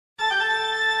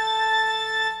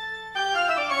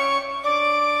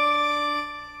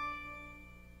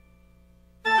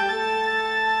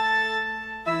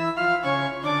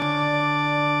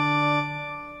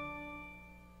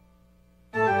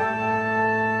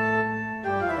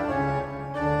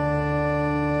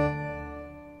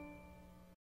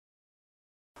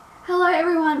Hello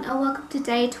everyone and welcome to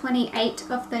day 28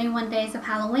 of 31 Days of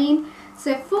Halloween.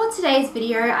 So for today's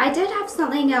video, I did have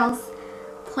something else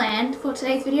planned for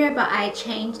today's video, but I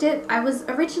changed it. I was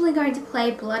originally going to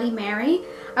play Bloody Mary.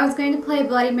 I was going to play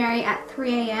Bloody Mary at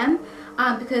 3 a.m.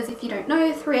 Because if you don't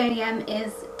know, 3 a.m.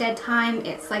 is dead time.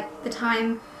 It's like the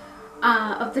time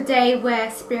of the day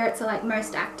where spirits are like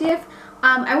most active.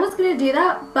 I was going to do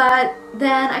that, but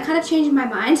then I kind of changed my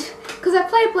mind because I've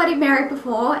played Bloody Mary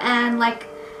before and like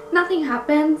nothing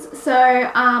happens.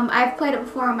 So I've played it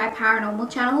before on my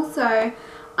paranormal channel, so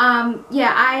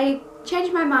yeah, I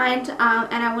changed my mind and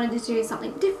I wanted to do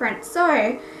something different.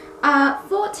 So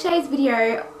for today's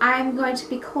video I'm going to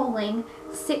be calling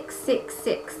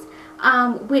 666,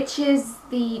 which is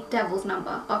the devil's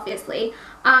number, obviously.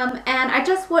 And I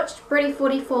just watched Britty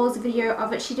 44's video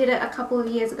of it. She did it a couple of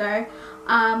years ago,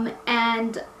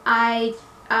 and I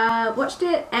watched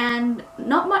it and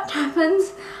not much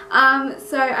happens,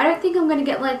 so I don't think I'm going to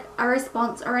get like a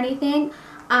response or anything,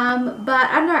 but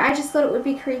I don't know, I just thought it would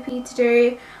be creepy to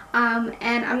do,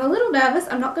 and I'm a little nervous,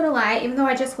 I'm not going to lie, even though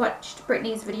I just watched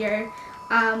Brittany's video,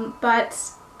 but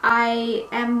I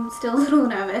am still a little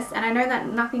nervous, and I know that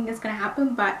nothing is going to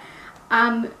happen, but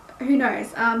who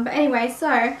knows. But anyway,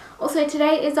 so also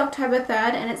today is October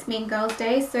 3rd and it's Mean Girls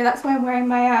Day, so that's why I'm wearing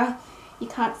my You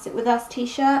Can't Sit With Us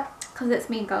t-shirt, because it's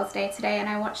Mean Girls Day today and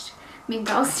I watched Mean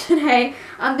Girls today.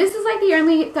 This is like the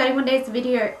only 31 Days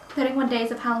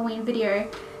of Halloween video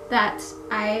that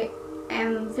I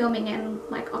am filming in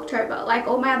like October. Like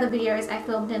all my other videos I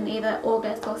filmed in either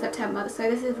August or September, so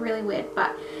this is really weird.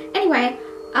 But anyway,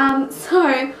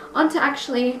 so on to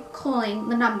actually calling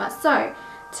the number. So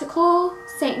to call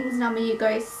Satan's number you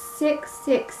go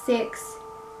 666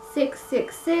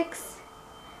 666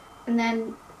 and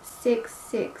then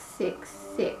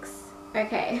 6666.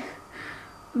 Okay,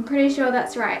 I'm pretty sure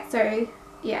that's right. So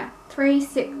yeah,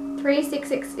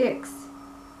 3666.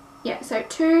 Yeah, so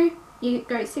 2, you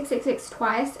go 666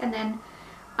 twice, and then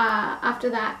after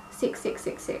that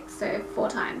 6666. So 4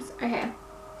 times. Okay, I'm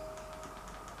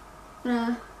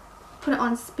gonna put it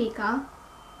on speaker.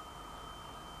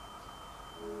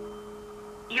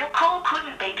 Your call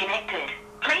couldn't be connected.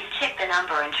 Please check the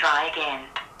number and try again.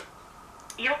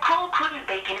 Your call couldn't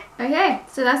be connected. Okay,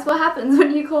 so that's what happens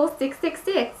when you call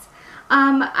 666.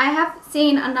 I have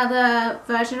seen another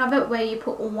version of it where you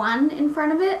put 1 in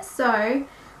front of it. So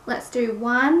let's do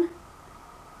 1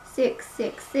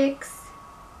 666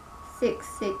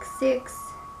 666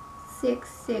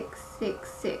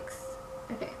 6666.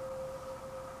 Okay.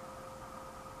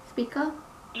 Speaker.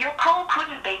 Your call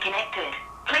couldn't be connected.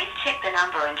 Please check the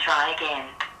number and try again.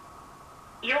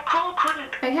 Your call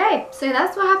couldn't. Okay, so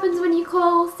that's what happens when you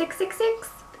call 666.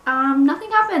 Nothing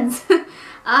happens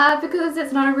because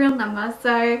it's not a real number.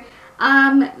 So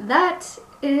that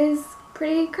is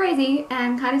pretty crazy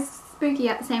and kind of spooky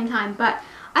at the same time. But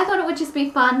I thought it would just be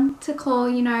fun to call,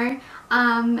 you know.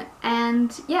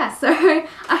 And yeah, so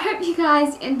I hope you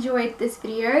guys enjoyed this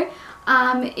video.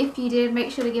 If you did, make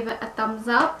sure to give it a thumbs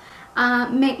up.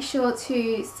 Make sure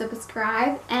to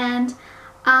subscribe, and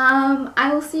I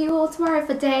will see you all tomorrow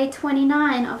for day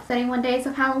 29 of 31 Days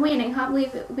of Halloween. I can't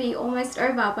believe it will be almost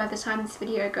over by the time this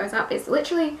video goes up. It's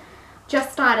literally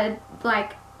just started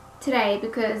like today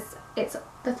because it's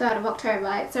the 3rd of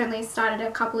October. It's only started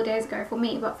a couple of days ago for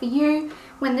me, but for you,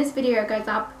 when this video goes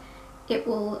up, it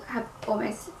will have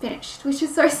almost finished, which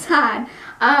is so sad.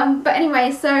 But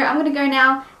anyway, so I'm going to go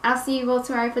now. I'll see you all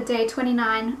tomorrow for day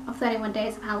 29 of 31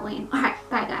 Days of Halloween. Alright,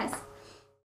 bye guys.